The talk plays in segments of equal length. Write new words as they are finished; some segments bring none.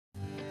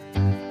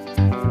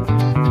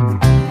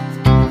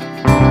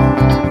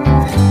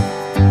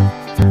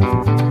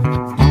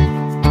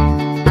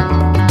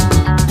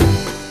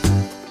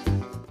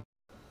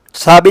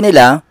Sabi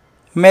nila,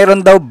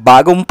 meron daw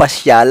bagong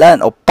pasyalan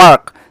o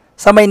park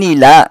sa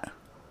Maynila.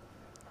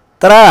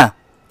 Tara,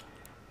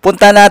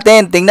 punta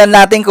natin, tingnan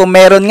natin kung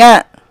meron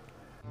nga.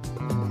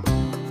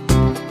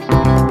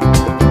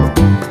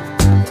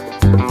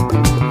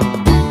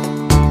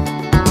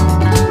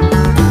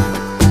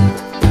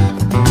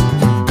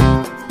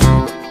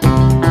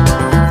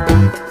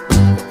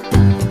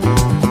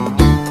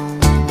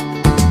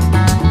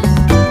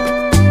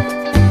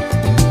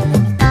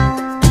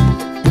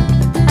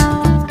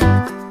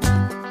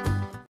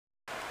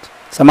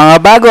 Sa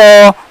mga bago,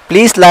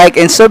 please like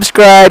and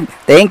subscribe.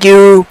 Thank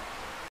you!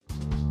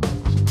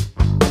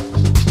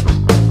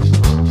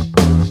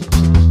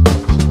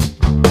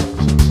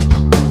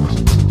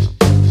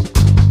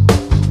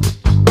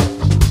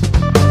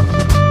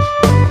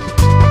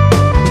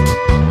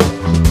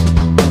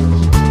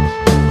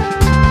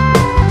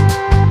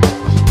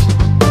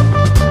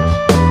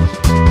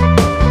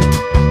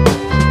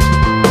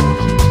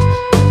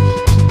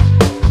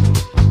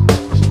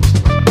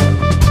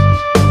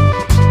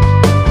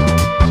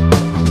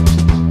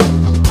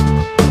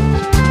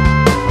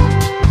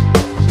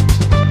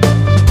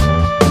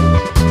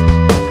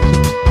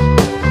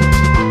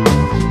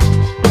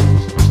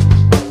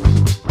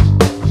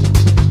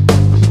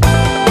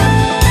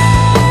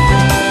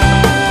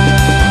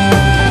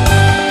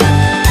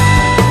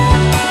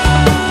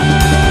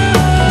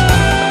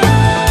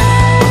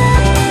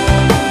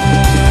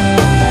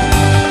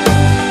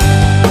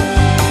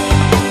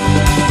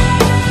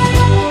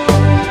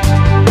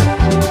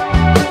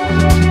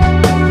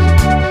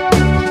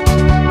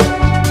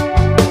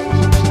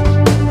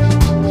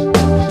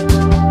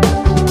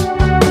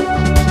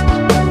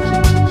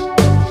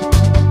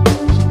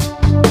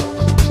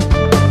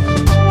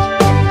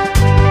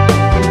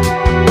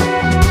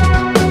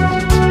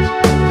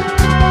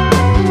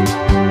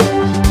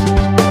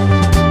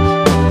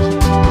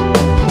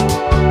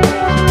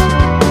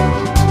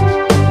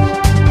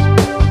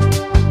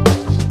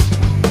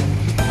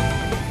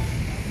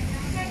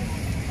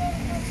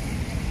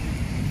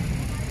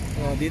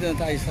 Dito na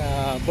tayo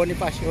sa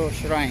Bonifacio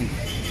Shrine.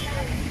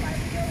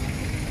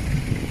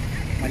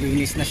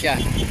 Malinis na siya.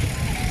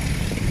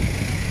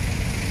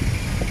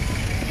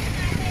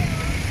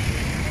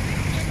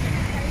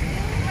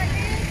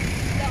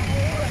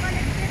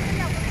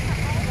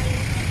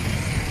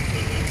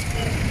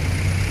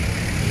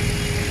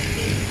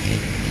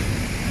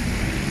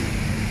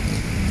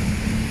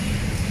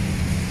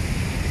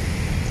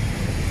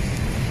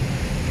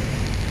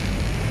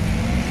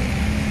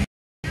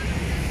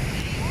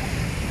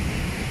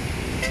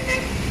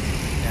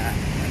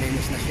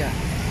 Na siya.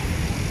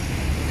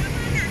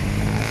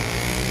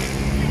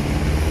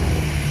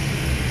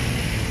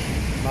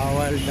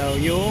 Bawal daw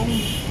yung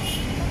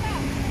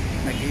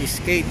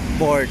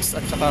nag-skateboards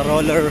at saka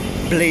roller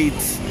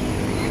blades.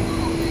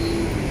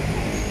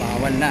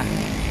 Bawal na.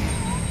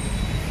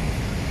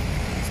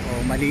 So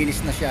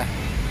malinis na siya.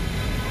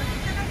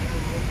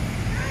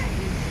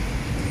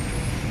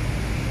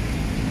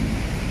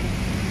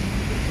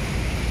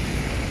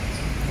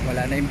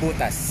 Wala na yung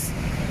butas.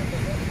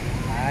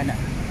 Ana.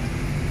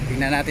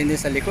 Tingnan natin din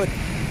sa likod.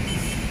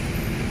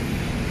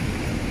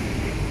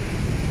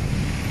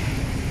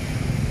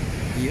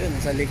 Yun,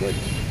 sa likod.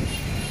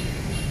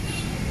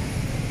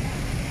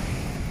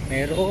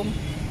 Merong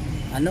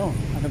ano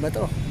ba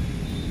to?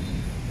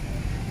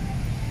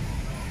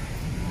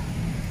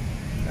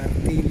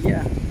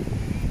 Kartilya.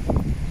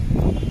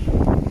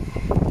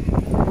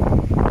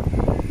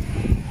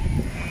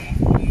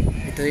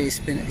 Ito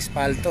yung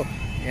espalto.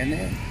 Yan na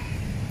yan.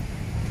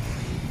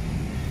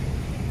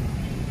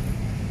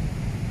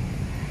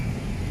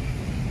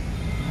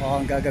 Oh,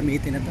 ang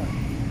gagamitin na to.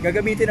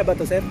 Gagamitin na ba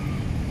to, sir?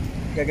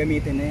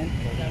 Gagamitin na yan.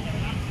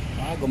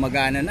 Ah,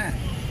 gumagana na.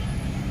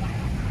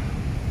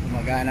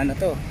 Gumagana na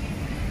to.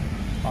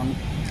 Pang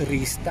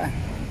turista.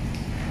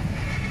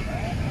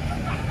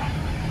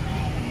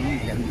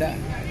 Ganda.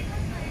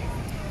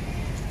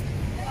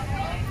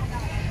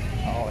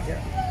 Oo,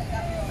 siya.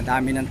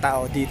 Madami ng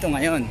tao dito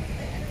ngayon.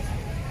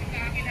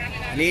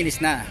 Malinis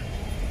na.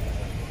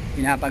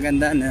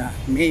 Pinapaganda na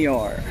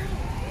mayor.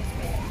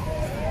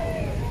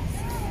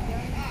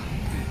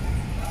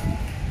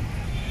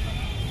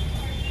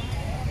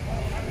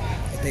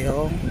 Ito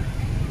yung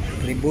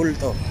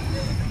rebulto.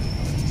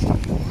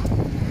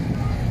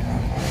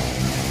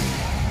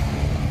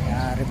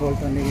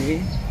 Rebulto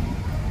ni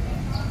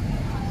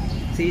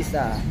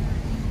Sisa.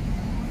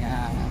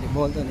 Yan,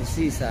 rebulto ni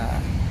Sisa.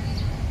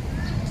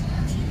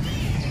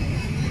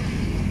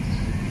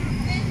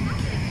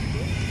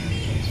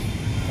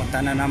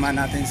 Punta na naman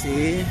natin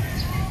si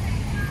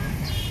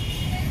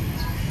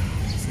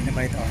sino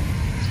ba ito?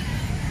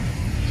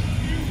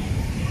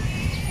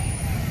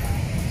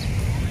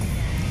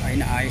 Ay,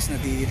 naayos na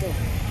dito.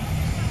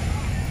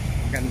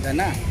 Ganda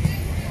na.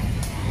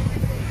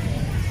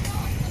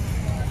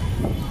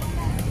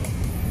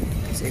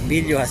 Si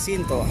Emilio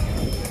Jacinto.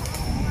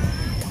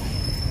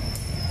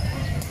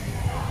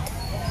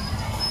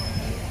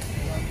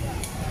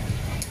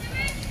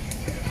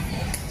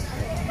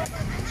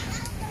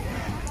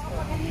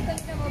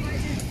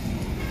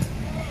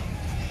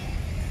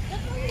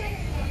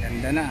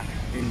 Ganda na,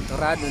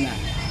 pinturado na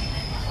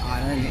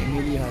ang ano ni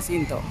Emilio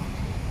Jacinto.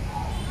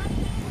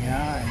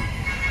 Yan,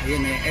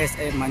 ayun yung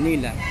SM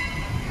Manila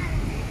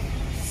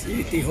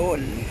City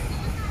Hall.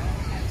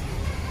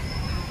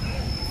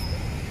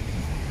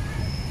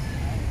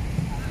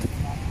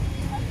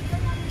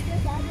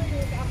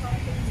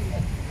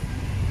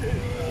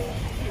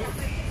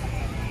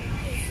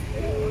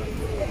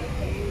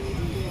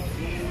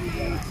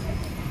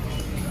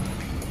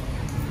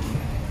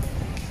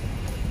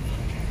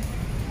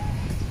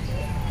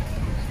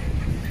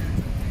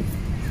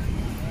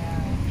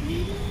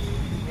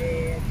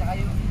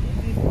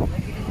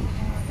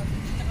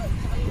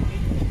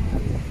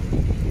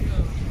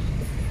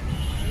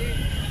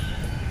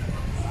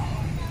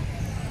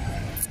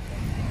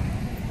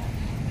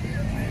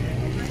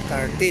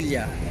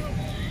 Tortilla,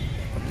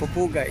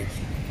 pagpupugay.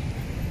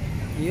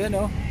 Yun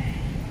o,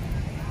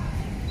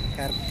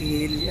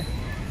 Tortilla.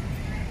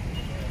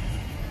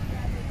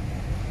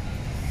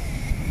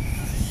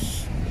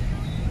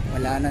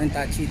 Wala na yung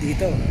taxi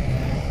dito.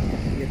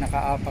 Yung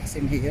nakaapak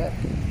si Mayor.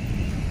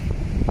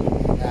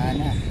 Wala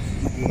na,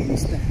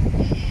 magiinis na.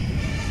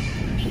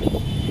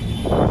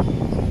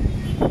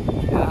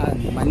 Yan,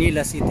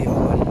 Manila City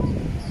Hall.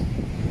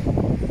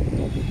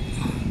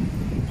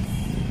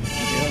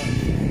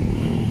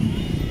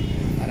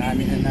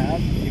 Marami na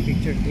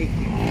picture take.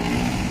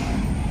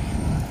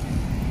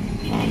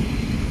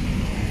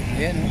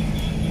 Ayan o.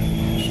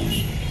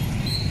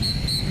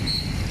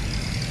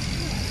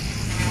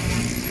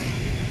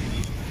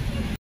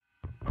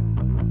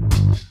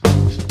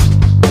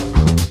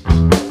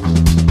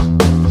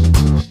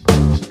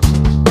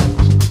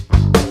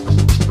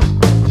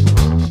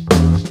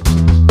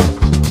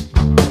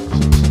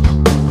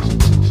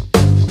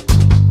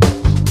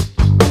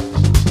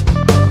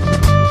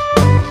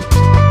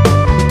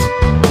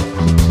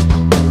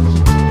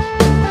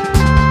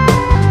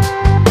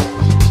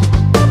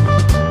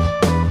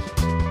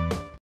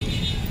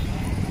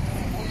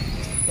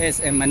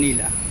 SM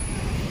Manila.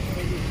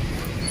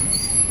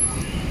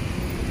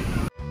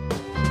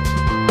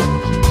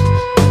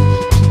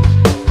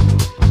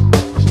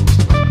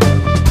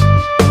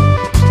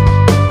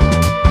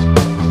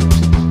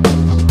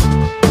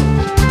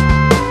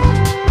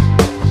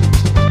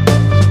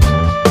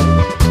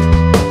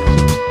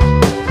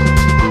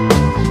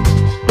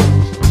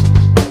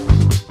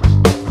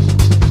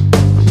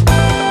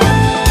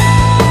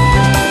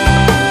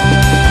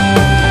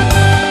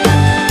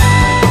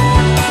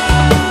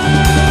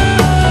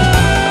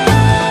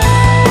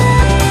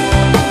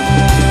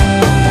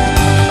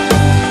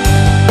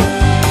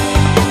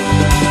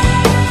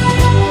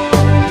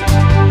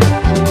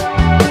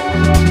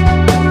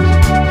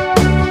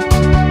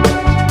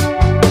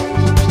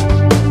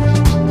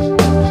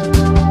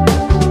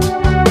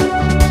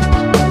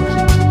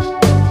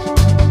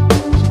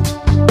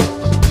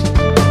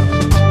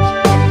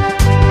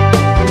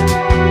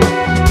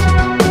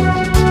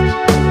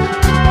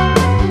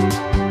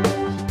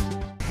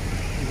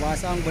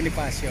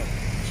 Bonifacio.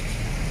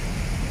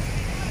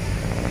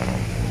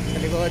 Sa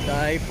likod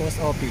ay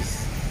post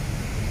office.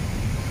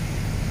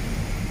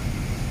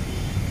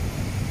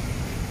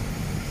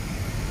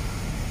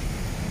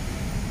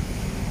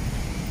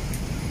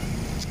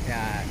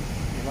 Yan,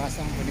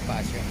 Iwasang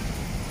Bonifacio.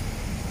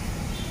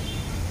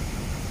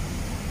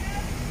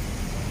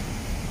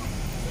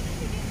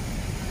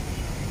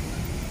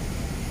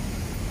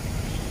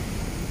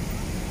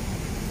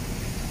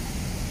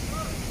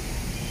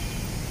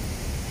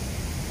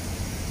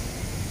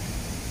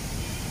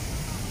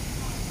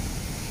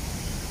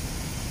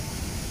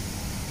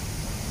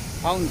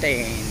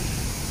 Fountain.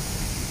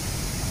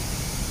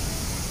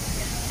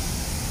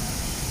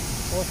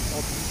 Post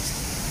office.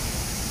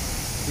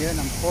 Yan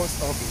ang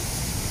post office.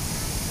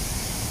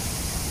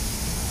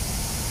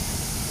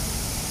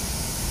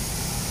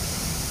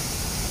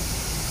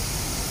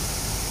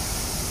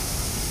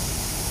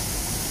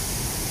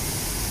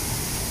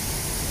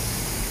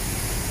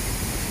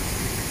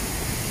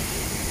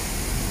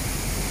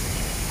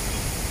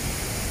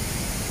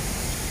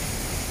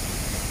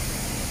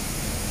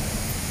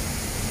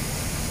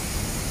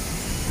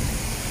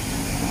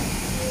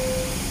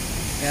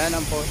 Yan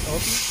ang post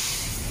office.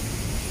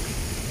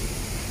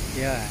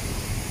 Yan.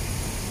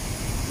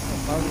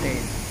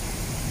 Fountain.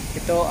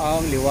 Ito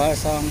ang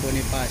Liwasang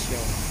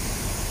Bonifacio.